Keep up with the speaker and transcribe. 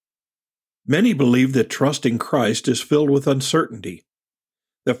Many believe that trusting Christ is filled with uncertainty,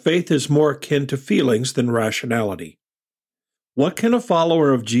 that faith is more akin to feelings than rationality. What can a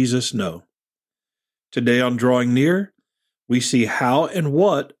follower of Jesus know? Today on Drawing Near, we see how and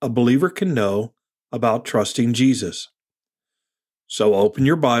what a believer can know about trusting Jesus. So open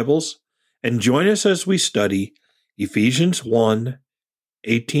your Bibles and join us as we study Ephesians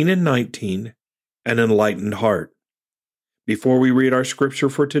 1:18 and 19, An Enlightened Heart. Before we read our scripture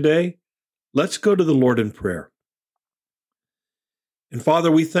for today, let's go to the Lord in prayer. And Father,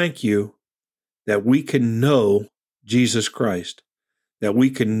 we thank you that we can know Jesus Christ, that we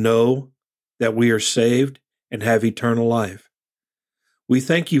can know that we are saved and have eternal life. We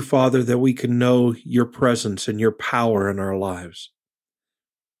thank you, Father, that we can know your presence and your power in our lives.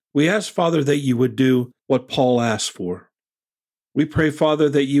 We ask, Father, that you would do what Paul asked for. We pray, Father,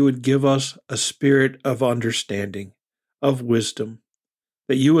 that you would give us a spirit of understanding, of wisdom,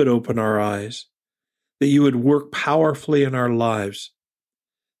 that you would open our eyes, that you would work powerfully in our lives,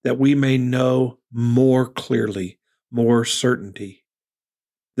 that we may know more clearly, more certainty,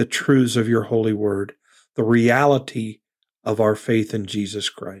 the truths of your holy word, the reality of our faith in Jesus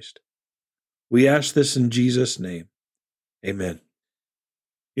Christ. We ask this in Jesus' name. Amen.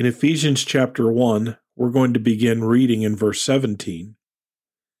 In Ephesians chapter 1, we're going to begin reading in verse 17.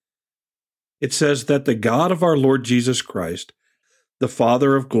 It says that the God of our Lord Jesus Christ, the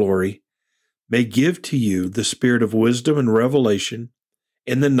Father of glory, may give to you the spirit of wisdom and revelation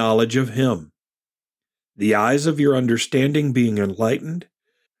in the knowledge of him, the eyes of your understanding being enlightened,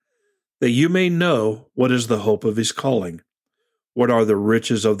 that you may know what is the hope of his calling, what are the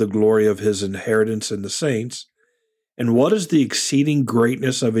riches of the glory of his inheritance in the saints, and what is the exceeding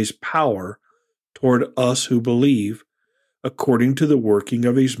greatness of his power toward us who believe, according to the working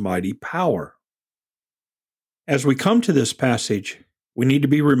of his mighty power. As we come to this passage, we need to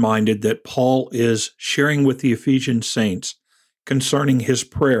be reminded that Paul is sharing with the Ephesian saints concerning his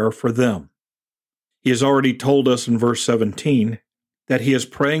prayer for them. He has already told us in verse 17 that he is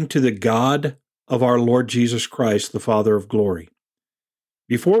praying to the God of our Lord Jesus Christ, the Father of glory.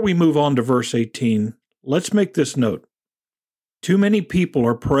 Before we move on to verse 18, let's make this note. Too many people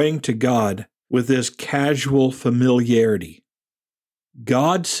are praying to God with this casual familiarity.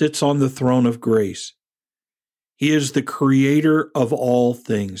 God sits on the throne of grace. He is the creator of all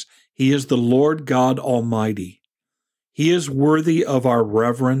things. He is the Lord God Almighty. He is worthy of our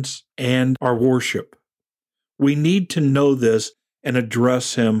reverence and our worship. We need to know this and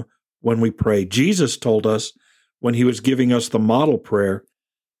address him when we pray. Jesus told us when he was giving us the model prayer,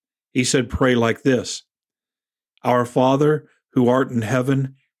 he said, pray like this: Our Father who art in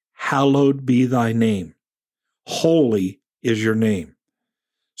heaven, hallowed be thy name. Holy is your name.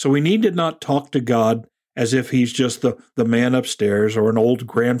 So we need to not talk to God as if he's just the man upstairs or an old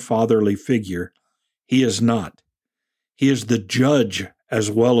grandfatherly figure. He is not. He is the judge as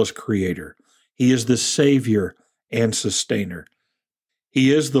well as creator. He is the Savior and sustainer.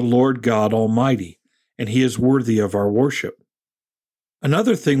 He is the Lord God Almighty, and he is worthy of our worship.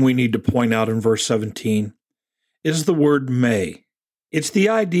 Another thing we need to point out in verse 17 is the word may. It's the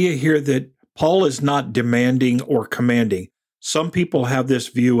idea here that Paul is not demanding or commanding. Some people have this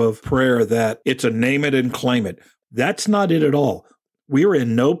view of prayer that it's a name it and claim it. That's not it at all. We are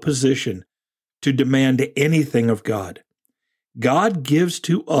in no position to demand anything of God. God gives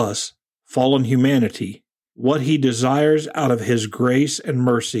to us, fallen humanity, what he desires out of his grace and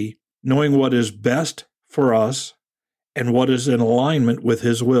mercy, knowing what is best for us and what is in alignment with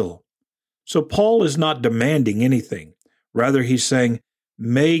his will. So Paul is not demanding anything. Rather, he's saying,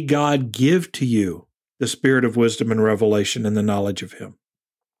 may God give to you the spirit of wisdom and revelation in the knowledge of him.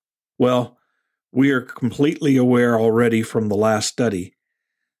 Well, we are completely aware already from the last study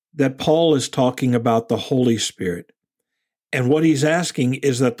that Paul is talking about the Holy Spirit. And what he's asking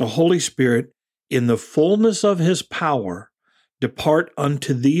is that the Holy Spirit, in the fullness of his power, depart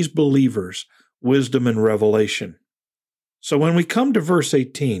unto these believers wisdom and revelation. So when we come to verse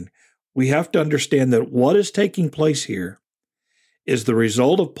 18, we have to understand that what is taking place here is the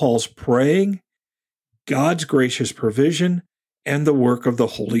result of Paul's praying, God's gracious provision, and the work of the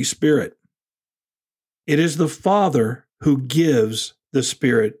Holy Spirit. It is the Father who gives the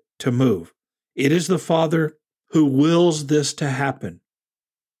Spirit to move. It is the Father who wills this to happen.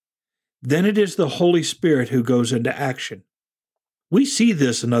 Then it is the Holy Spirit who goes into action. We see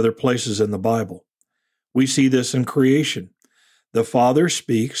this in other places in the Bible. We see this in creation. The Father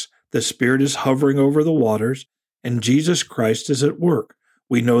speaks, the Spirit is hovering over the waters, and Jesus Christ is at work.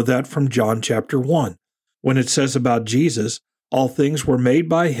 We know that from John chapter 1, when it says about Jesus, all things were made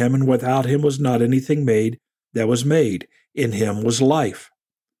by him, and without him was not anything made that was made. In him was life.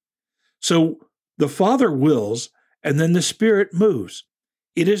 So the Father wills, and then the Spirit moves.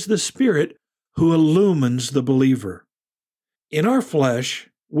 It is the Spirit who illumines the believer. In our flesh,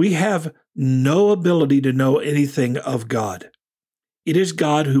 we have no ability to know anything of God. It is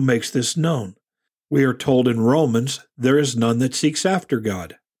God who makes this known. We are told in Romans, there is none that seeks after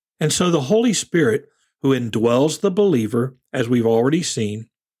God. And so the Holy Spirit, who indwells the believer, as we've already seen,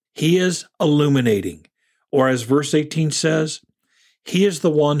 he is illuminating. Or as verse 18 says, he is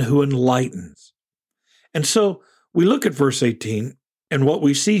the one who enlightens. And so we look at verse 18, and what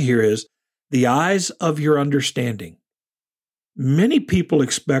we see here is the eyes of your understanding. Many people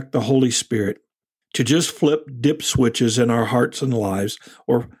expect the Holy Spirit to just flip dip switches in our hearts and lives,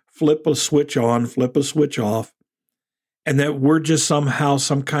 or flip a switch on, flip a switch off, and that we're just somehow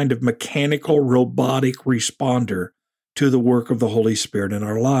some kind of mechanical, robotic responder to the work of the Holy Spirit in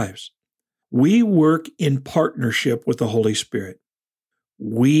our lives. We work in partnership with the Holy Spirit.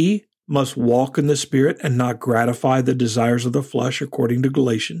 We must walk in the Spirit and not gratify the desires of the flesh, according to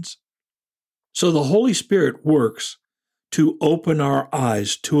Galatians. So the Holy Spirit works to open our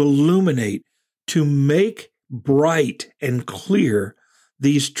eyes, to illuminate, to make bright and clear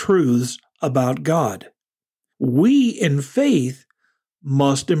these truths about God. We in faith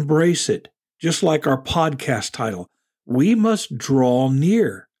must embrace it, just like our podcast title. We must draw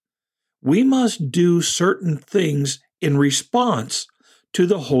near. We must do certain things in response to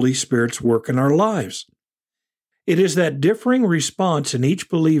the Holy Spirit's work in our lives. It is that differing response in each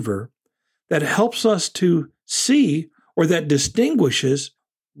believer that helps us to see, or that distinguishes,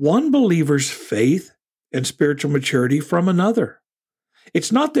 one believer's faith and spiritual maturity from another.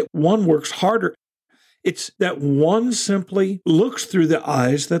 It's not that one works harder. It's that one simply looks through the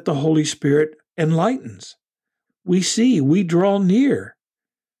eyes that the Holy Spirit enlightens. We see, we draw near.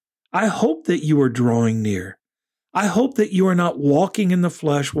 I hope that you are drawing near. I hope that you are not walking in the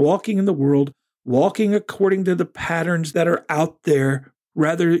flesh, walking in the world, walking according to the patterns that are out there.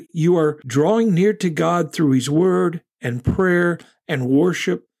 Rather, you are drawing near to God through His Word and prayer and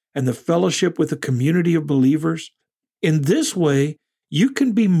worship and the fellowship with a community of believers. In this way, you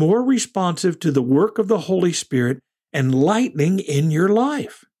can be more responsive to the work of the Holy Spirit enlightening in your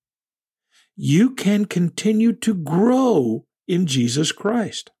life. You can continue to grow in Jesus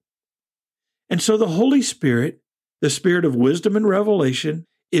Christ. And so the Holy Spirit, the Spirit of wisdom and revelation,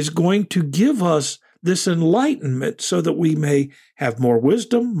 is going to give us this enlightenment so that we may have more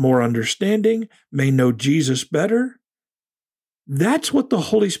wisdom, more understanding, may know Jesus better. That's what the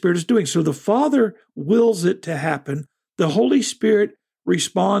Holy Spirit is doing. So the Father wills it to happen. The Holy Spirit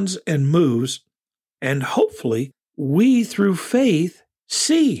responds and moves, and hopefully we, through faith,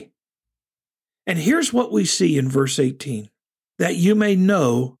 see. And here's what we see in verse 18, that you may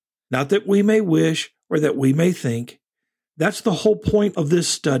know, not that we may wish or that we may think. That's the whole point of this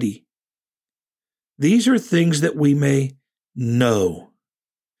study. These are things that we may know.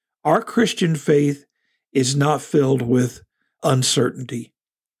 Our Christian faith is not filled with uncertainty.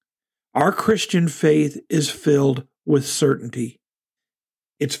 Our Christian faith is filled with certainty.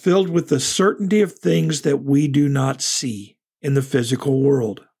 It's filled with the certainty of things that we do not see in the physical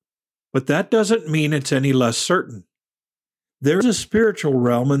world. But that doesn't mean it's any less certain. There's a spiritual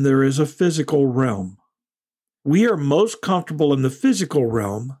realm and there is a physical realm. We are most comfortable in the physical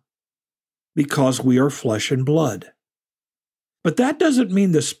realm because we are flesh and blood. But that doesn't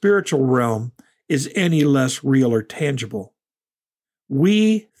mean the spiritual realm is any less real or tangible.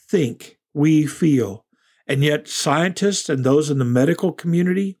 We think, we feel, and yet scientists and those in the medical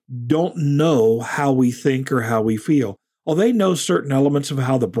community don't know how we think or how we feel. Well, they know certain elements of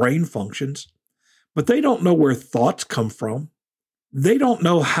how the brain functions, but they don't know where thoughts come from. They don't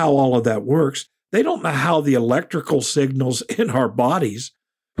know how all of that works. They don't know how the electrical signals in our bodies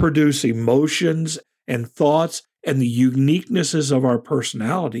produce emotions and thoughts and the uniquenesses of our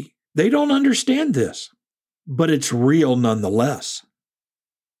personality. They don't understand this, but it's real nonetheless.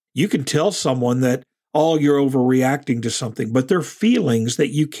 You can tell someone that, oh, you're overreacting to something, but they're feelings that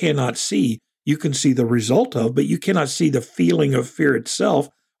you cannot see. You can see the result of, but you cannot see the feeling of fear itself.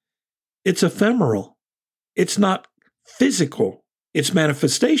 It's ephemeral. It's not physical. Its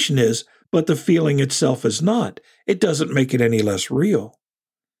manifestation is, but the feeling itself is not. It doesn't make it any less real.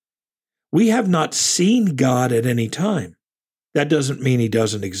 We have not seen God at any time. That doesn't mean He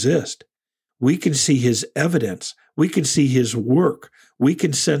doesn't exist. We can see His evidence. We can see His work. We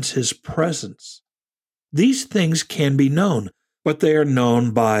can sense His presence. These things can be known, but they are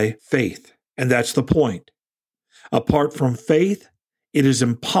known by faith. And that's the point. Apart from faith, it is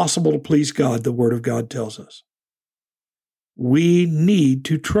impossible to please God, the Word of God tells us. We need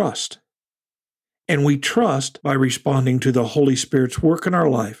to trust. And we trust by responding to the Holy Spirit's work in our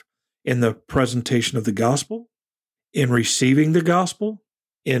life in the presentation of the gospel, in receiving the gospel,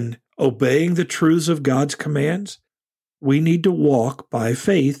 in obeying the truths of God's commands. We need to walk by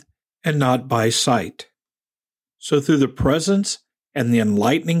faith and not by sight. So through the presence and the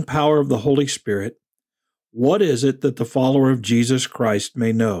enlightening power of the Holy Spirit, what is it that the follower of Jesus Christ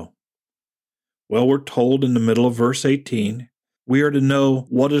may know? Well, we're told in the middle of verse 18, we are to know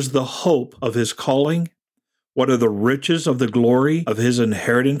what is the hope of his calling, what are the riches of the glory of his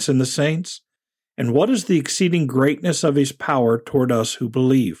inheritance in the saints, and what is the exceeding greatness of his power toward us who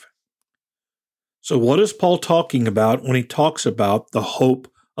believe. So what is Paul talking about when he talks about the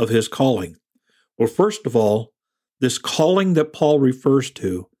hope of his calling? Well, first of all, this calling that Paul refers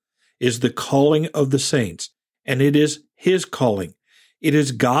to is the calling of the saints, and it is his calling. It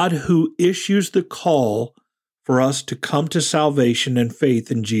is God who issues the call for us to come to salvation and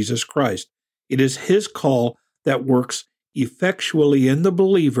faith in Jesus Christ. It is his call that works effectually in the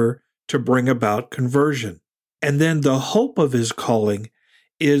believer to bring about conversion. And then the hope of his calling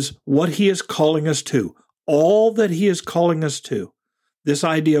is what he is calling us to, all that he is calling us to. This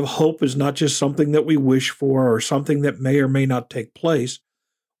idea of hope is not just something that we wish for or something that may or may not take place.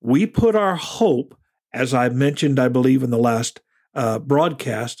 We put our hope, as I mentioned, I believe, in the last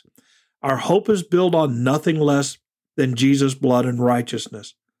broadcast, our hope is built on nothing less than Jesus' blood and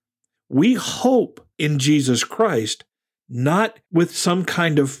righteousness. We hope in Jesus Christ, not with some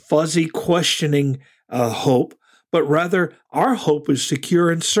kind of fuzzy questioning hope, but rather our hope is secure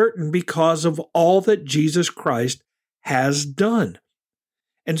and certain because of all that Jesus Christ has done.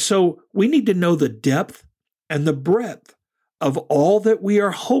 And so we need to know the depth and the breadth of all that we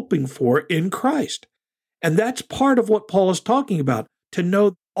are hoping for in Christ. And that's part of what Paul is talking about, to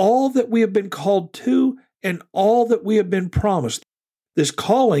know all that we have been called to and all that we have been promised. This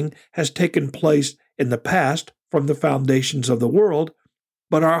calling has taken place in the past from the foundations of the world,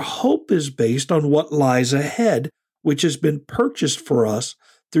 but our hope is based on what lies ahead, which has been purchased for us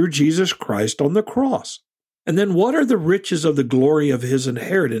through Jesus Christ on the cross. And then what are the riches of the glory of his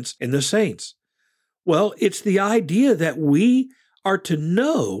inheritance in the saints? Well, it's the idea that we are to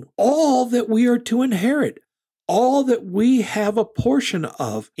know all that we are to inherit, all that we have a portion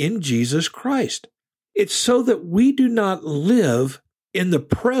of in Jesus Christ. It's so that we do not live in the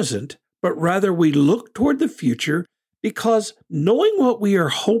present, but rather we look toward the future, because knowing what we are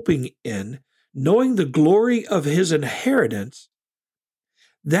hoping in, knowing the glory of his inheritance,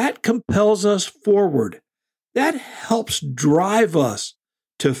 that compels us forward. That helps drive us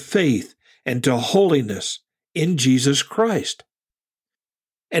to faith and to holiness in Jesus Christ.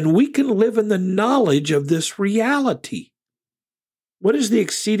 And we can live in the knowledge of this reality. What is the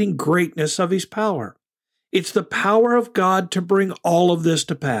exceeding greatness of his power? It's the power of God to bring all of this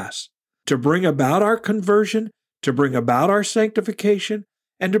to pass, to bring about our conversion, to bring about our sanctification,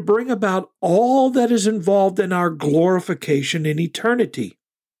 and to bring about all that is involved in our glorification in eternity.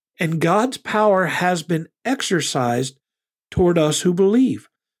 And God's power has been exercised toward us who believe.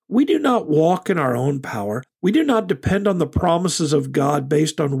 We do not walk in our own power. We do not depend on the promises of God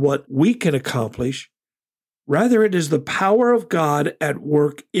based on what we can accomplish. Rather, it is the power of God at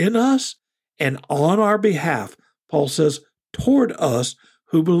work in us and on our behalf, Paul says, toward us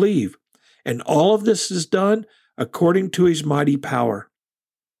who believe. And all of this is done according to his mighty power.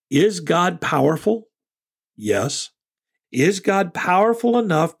 Is God powerful? Yes. Is God powerful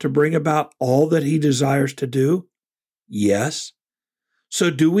enough to bring about all that he desires to do? Yes. So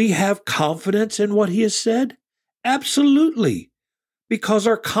do we have confidence in what he has said? Absolutely. Because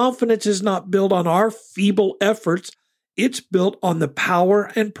our confidence is not built on our feeble efforts. It's built on the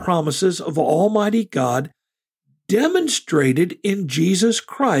power and promises of Almighty God demonstrated in Jesus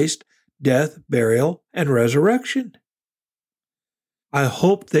Christ, death, burial, and resurrection. I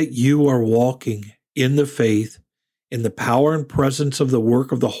hope that you are walking in the faith, in the power and presence of the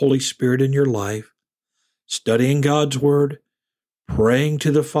work of the Holy Spirit in your life, studying God's Word, praying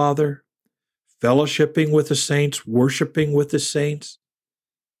to the Father, fellowshipping with the saints, worshiping with the saints,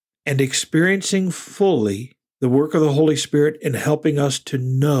 and experiencing fully the work of the Holy Spirit in helping us to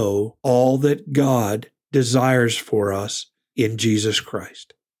know all that God desires for us in Jesus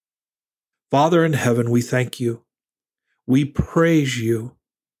Christ. Father in heaven, we thank you. We praise you.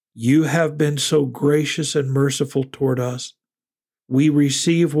 You have been so gracious and merciful toward us. We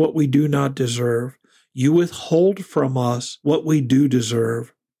receive what we do not deserve. You withhold from us what we do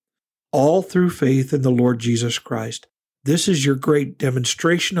deserve, all through faith in the Lord Jesus Christ. This is your great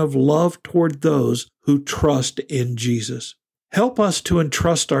demonstration of love toward those who trust in Jesus. Help us to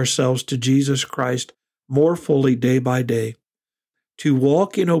entrust ourselves to Jesus Christ more fully day by day, to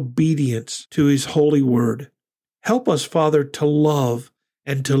walk in obedience to his holy word. Help us, Father, to love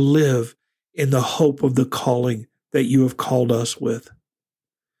and to live in the hope of the calling that you have called us with.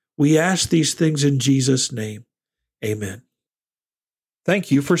 We ask these things in Jesus' name. Amen.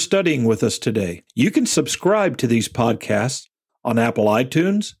 Thank you for studying with us today. You can subscribe to these podcasts on Apple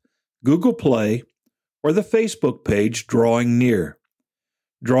iTunes, Google Play, or the Facebook page Drawing Near.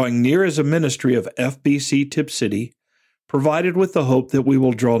 Drawing Near is a ministry of FBC Tipp City, provided with the hope that we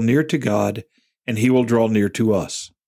will draw near to God and He will draw near to us.